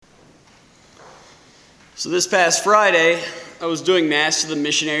So this past Friday, I was doing Mass to the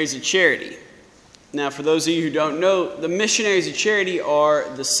Missionaries of Charity. Now, for those of you who don't know, the Missionaries of Charity are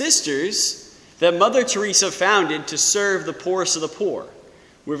the sisters that Mother Teresa founded to serve the poorest of the poor.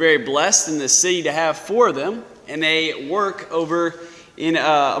 We're very blessed in this city to have 4 of them, and they work over in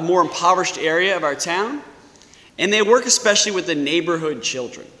a more impoverished area of our town, and they work especially with the neighborhood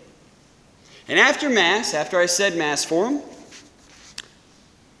children. And after Mass, after I said Mass for them,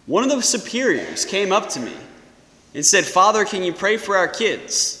 one of the superiors came up to me and said, "Father, can you pray for our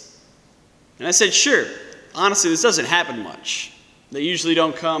kids?" And I said, "Sure." Honestly, this doesn't happen much. They usually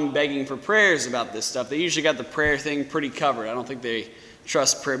don't come begging for prayers about this stuff. They usually got the prayer thing pretty covered. I don't think they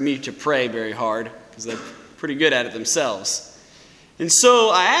trust me to pray very hard because they're pretty good at it themselves. And so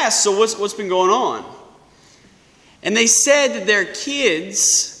I asked, "So what's been going on?" And they said that their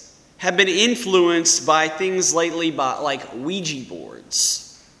kids have been influenced by things lately like Ouija boards,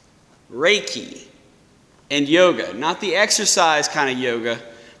 Reiki, and yoga. Not the exercise kind of yoga,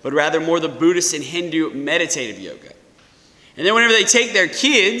 but rather more the Buddhist and Hindu meditative yoga. And then whenever they take their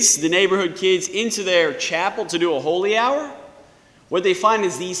kids, the neighborhood kids, into their chapel to do a holy hour, what they find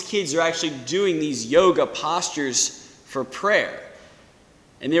is these kids are actually doing these yoga postures for prayer.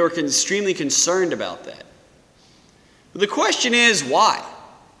 And they were extremely concerned about that. But the question is, why?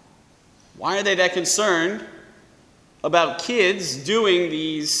 Why are they that concerned about kids doing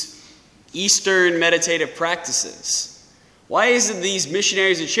these Eastern meditative practices? Why is it these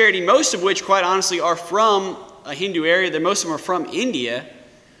missionaries of charity, most of which, quite honestly, are from a Hindu area, that most of them are from India,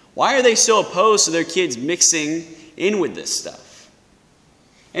 why are they so opposed to their kids mixing in with this stuff?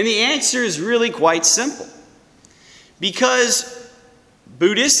 And the answer is really quite simple. Because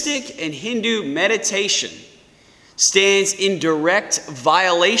Buddhistic and Hindu meditation stands in direct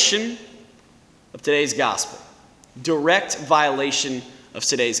violation of today's gospel. Direct violation of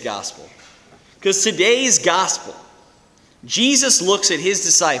today's gospel. Because today's gospel, Jesus looks at his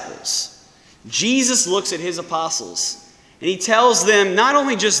disciples, Jesus looks at his apostles, and he tells them, not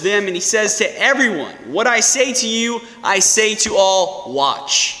only just them, and he says to everyone, "What I say to you, I say to all,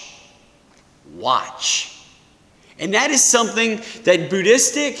 watch." Watch. And that is something that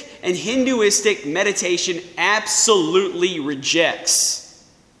Buddhistic and Hinduistic meditation absolutely rejects.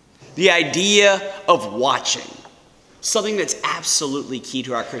 The idea of watching. Something that's absolutely key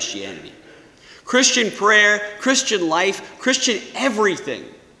to our Christianity. Christian prayer, Christian life, Christian everything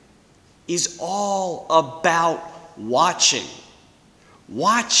is all about watching.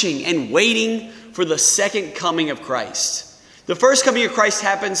 Watching and waiting for the second coming of Christ. The first coming of Christ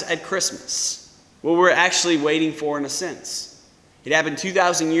happens at Christmas, what we're actually waiting for in a sense. It happened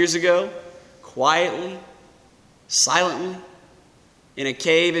 2,000 years ago, quietly, silently, in a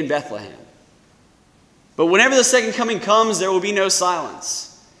cave in Bethlehem. But whenever the second coming comes, there will be no silence.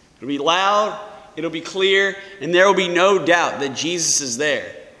 It'll be loud, it'll be clear, and there will be no doubt that Jesus is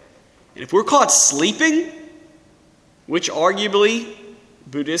there. And if we're caught sleeping, which arguably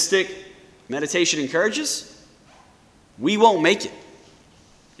Buddhistic meditation encourages, we won't make it.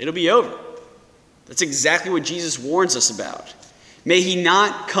 It'll be over. That's exactly what Jesus warns us about. May he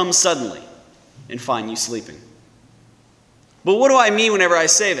not come suddenly and find you sleeping. But what do I mean whenever I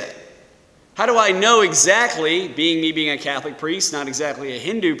say that? How do I know exactly, being a Catholic priest, not exactly a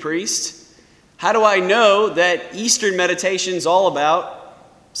Hindu priest, how do I know that Eastern meditation is all about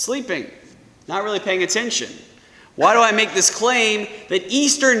sleeping, not really paying attention? Why do I make this claim that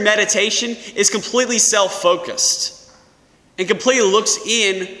Eastern meditation is completely self-focused and completely looks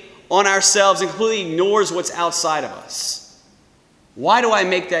in on ourselves and completely ignores what's outside of us? Why do I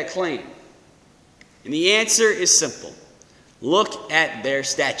make that claim? And the answer is simple. Look at their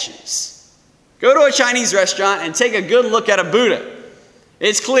statues. Go to a Chinese restaurant and take a good look at a Buddha.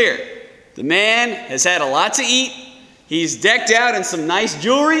 It's clear. The man has had a lot to eat. He's decked out in some nice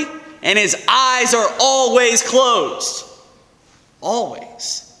jewelry, and his eyes are always closed.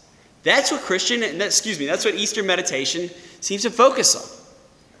 Always. That's what that's what Eastern meditation seems to focus on.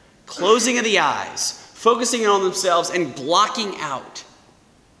 Closing of the eyes, focusing on themselves, and blocking out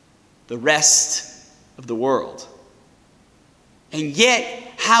the rest of the world. And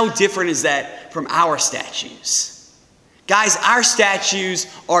yet, how different is that from our statues? Guys, our statues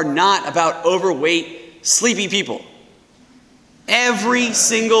are not about overweight, sleepy people. Every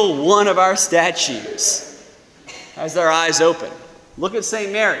single one of our statues has their eyes open. Look at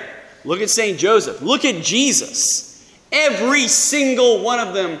St. Mary. Look at St. Joseph. Look at Jesus. Every single one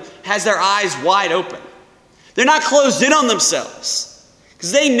of them has their eyes wide open. They're not closed in on themselves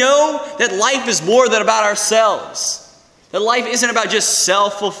because they know that life is more than about ourselves. That life isn't about just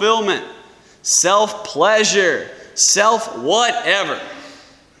self-fulfillment, self-pleasure, self-whatever.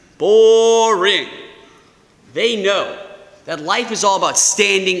 Boring. They know that life is all about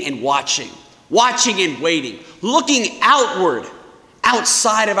standing and watching and waiting, looking outward,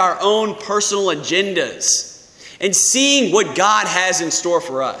 outside of our own personal agendas, and seeing what God has in store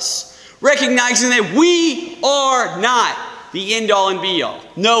for us, recognizing that we are not the end-all and be-all.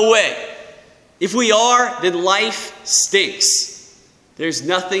 No way. If we are, then life stinks. There's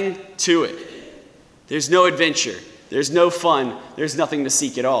nothing to it. There's no adventure. There's no fun. There's nothing to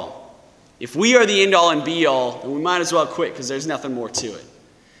seek at all. If we are the end-all and be-all, then we might as well quit because there's nothing more to it.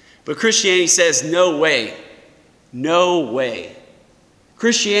 But Christianity says, no way. No way.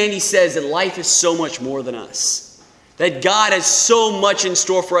 Christianity says that life is so much more than us. That God has so much in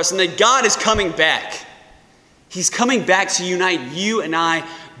store for us and that God is coming back. He's coming back to unite you and I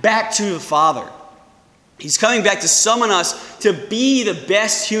back to the Father. He's coming back to summon us to be the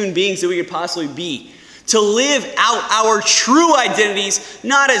best human beings that we could possibly be. To live out our true identities,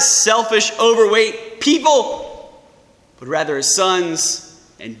 not as selfish, overweight people, but rather as sons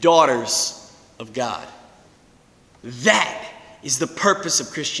and daughters of God. That is the purpose of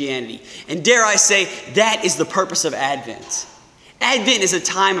Christianity. And dare I say, that is the purpose of Advent. Advent is a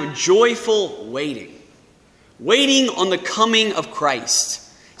time of joyful waiting. Waiting on the coming of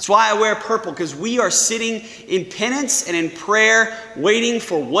Christ. That's why I wear purple, because we are sitting in penance and in prayer, waiting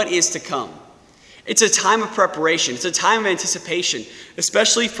for what is to come. It's a time of preparation. It's a time of anticipation,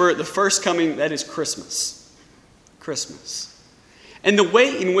 especially for the first coming, that is Christmas. Christmas. And the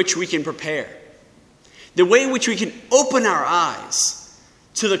way in which we can prepare, the way in which we can open our eyes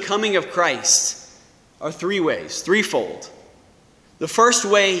to the coming of Christ are three ways, threefold. The first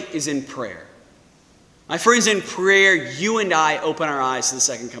way is in prayer. My friends, in prayer, you and I open our eyes to the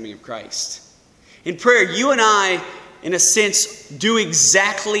second coming of Christ. In prayer, you and I, in a sense, do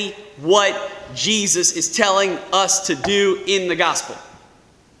exactly what Jesus is telling us to do in the gospel.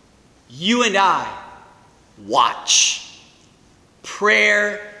 You and I watch.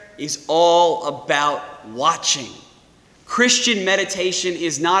 Prayer is all about watching. Christian meditation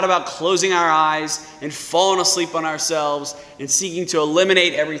is not about closing our eyes and falling asleep on ourselves and seeking to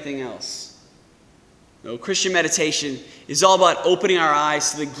eliminate everything else. No, Christian meditation is all about opening our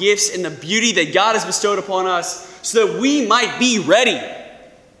eyes to the gifts and the beauty that God has bestowed upon us so that we might be ready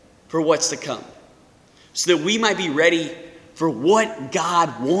for what's to come. So that we might be ready for what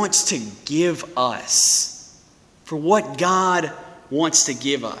God wants to give us. For what God wants to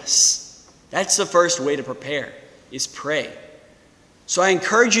give us. That's the first way to prepare, is pray. So I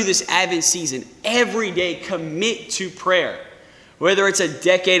encourage you this Advent season, every day commit to prayer. Whether it's a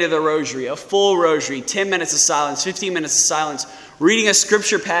decade of the rosary, a full rosary, 10 minutes of silence, 15 minutes of silence, reading a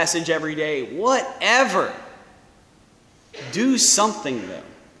scripture passage every day, whatever. Do something, though.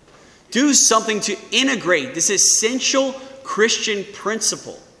 Do something to integrate this essential Christian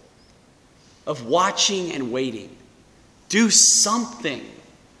principle of watching and waiting. Do something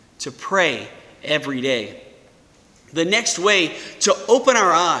to pray every day. The next way to open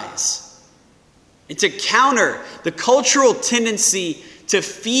our eyes and to counter the cultural tendency to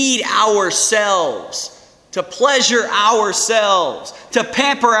feed ourselves, to pleasure ourselves, to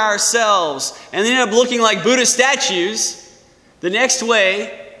pamper ourselves, and end up looking like Buddha statues, the next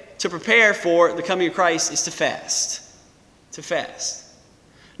way to prepare for the coming of Christ is to fast. To fast.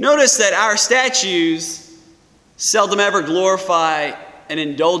 Notice that our statues seldom ever glorify an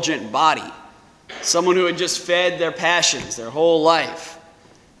indulgent body, someone who had just fed their passions their whole life.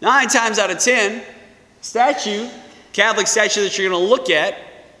 9 times out of 10, Catholic statue that you're going to look at,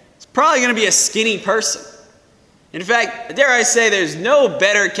 it's probably going to be a skinny person. In fact, dare I say, there's no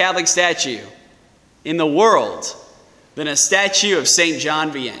better Catholic statue in the world than a statue of St.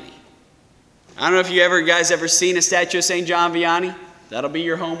 John Vianney. I don't know if you guys ever seen a statue of St. John Vianney. That'll be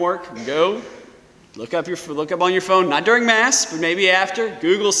your homework. Go look up on your phone, not during Mass, but maybe after.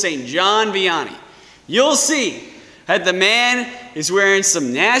 Google St. John Vianney. You'll see that the man is wearing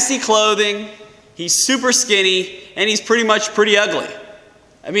some nasty clothing. He's super skinny, and he's pretty ugly.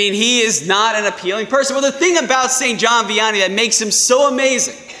 I mean, he is not an appealing person. But the thing about St. John Vianney that makes him so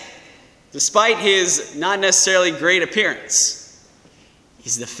amazing, despite his not necessarily great appearance,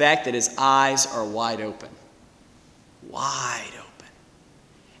 is the fact that his eyes are wide open. Wide open.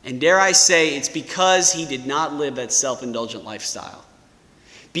 And dare I say, it's because he did not live that self-indulgent lifestyle.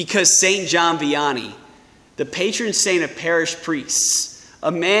 Because St. John Vianney, the patron saint of parish priests,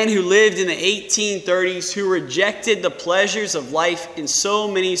 a man who lived in the 1830s, who rejected the pleasures of life in so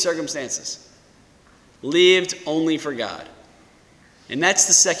many circumstances, lived only for God. And that's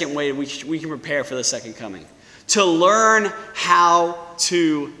the second way we can prepare for the second coming. To learn how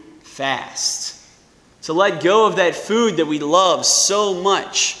to fast. To let go of that food that we love so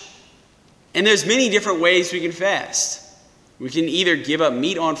much And there's many different ways we can fast. We can either give up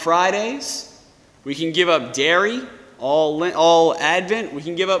meat on Fridays. We can give up dairy all Advent. We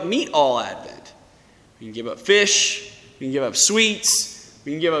can give up meat all Advent. We can give up fish. We can give up sweets.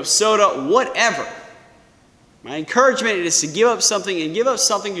 We can give up soda, whatever. My encouragement is to give up something and give up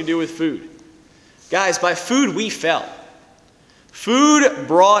something to do with food. Guys, by food we fell. Food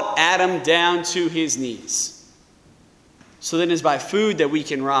brought Adam down to his knees. So then it's by food that we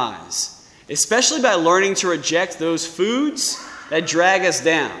can rise. Especially by learning to reject those foods that drag us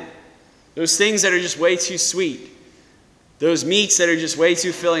down. Those things that are just way too sweet. Those meats that are just way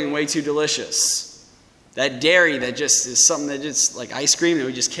too filling and way too delicious. That dairy that just is something that just like ice cream that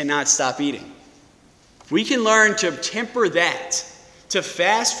we just cannot stop eating. If we can learn to temper that, to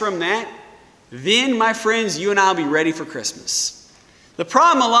fast from that, then, my friends, you and I will be ready for Christmas. The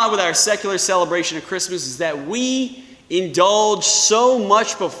problem a lot with our secular celebration of Christmas is that we indulge so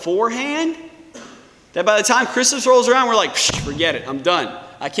much beforehand that by the time Christmas rolls around, we're like, forget it, I'm done.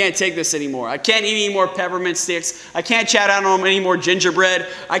 I can't take this anymore. I can't eat any more peppermint sticks. I can't chat out on any more gingerbread.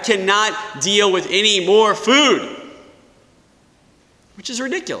 I cannot deal with any more food. Which is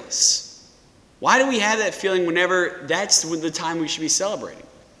ridiculous. Why do we have that feeling whenever that's the time we should be celebrating?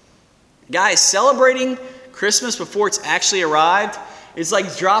 Guys, celebrating Christmas before it's actually arrived is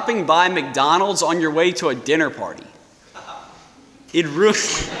like dropping by McDonald's on your way to a dinner party. It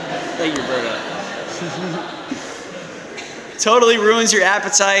ruins... Thank you, Berta. Totally ruins your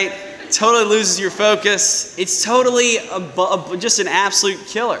appetite. Totally loses your focus. It's totally just an absolute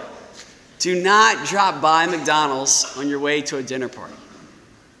killer. Do not drop by McDonald's on your way to a dinner party.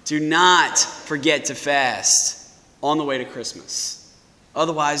 Do not forget to fast on the way to Christmas.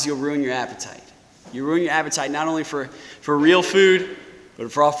 Otherwise, you'll ruin your appetite. You ruin your appetite not only for real food,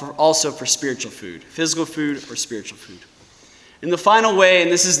 but also for spiritual food. Physical food or spiritual food. And the final way,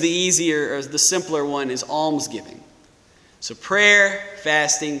 and this is the easier or the simpler one, is almsgiving. So prayer,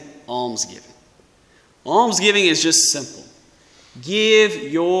 fasting, almsgiving. Almsgiving is just simple. Give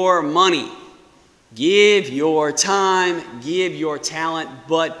your money. Give your time. Give your talent.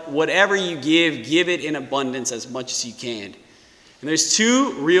 But whatever you give it in abundance as much as you can. And there's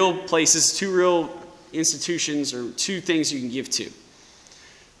two real places, two real institutions, or two things you can give to.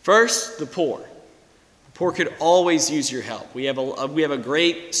 First, the poor. The poor could always use your help. We have a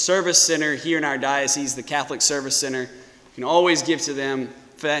great service center here in our diocese, the Catholic Service Center. You can always give to them.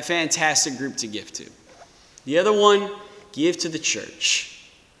 Fantastic group to give to. The other one, give to the church.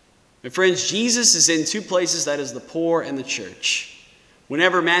 My friends, Jesus is in two places, that is the poor and the church.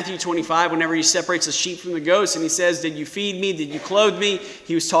 Whenever Matthew 25, whenever he separates the sheep from the goats and he says, did you feed me, did you clothe me?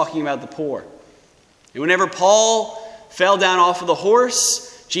 He was talking about the poor. And whenever Paul fell down off of the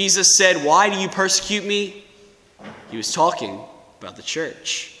horse, Jesus said, why do you persecute me? He was talking about the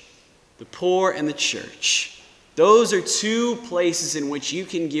church. The poor and the church. Those are two places in which you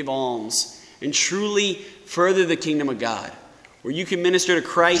can give alms and truly further the kingdom of God, where you can minister to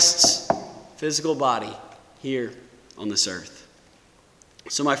Christ's physical body here on this earth.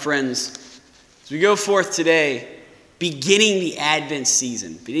 So my friends, as we go forth today, beginning the Advent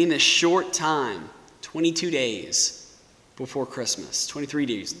season, beginning this short time, 22 days before Christmas, 23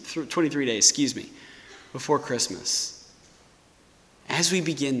 days, before Christmas. As we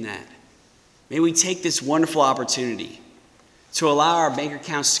begin that, may we take this wonderful opportunity to allow our bank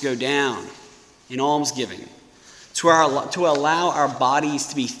accounts to go down in almsgiving, to allow our bodies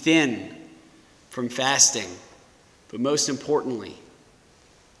to be thin from fasting, but most importantly,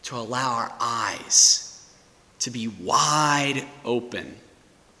 to allow our eyes to be wide open,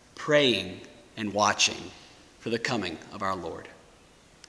 praying and watching for the coming of our Lord.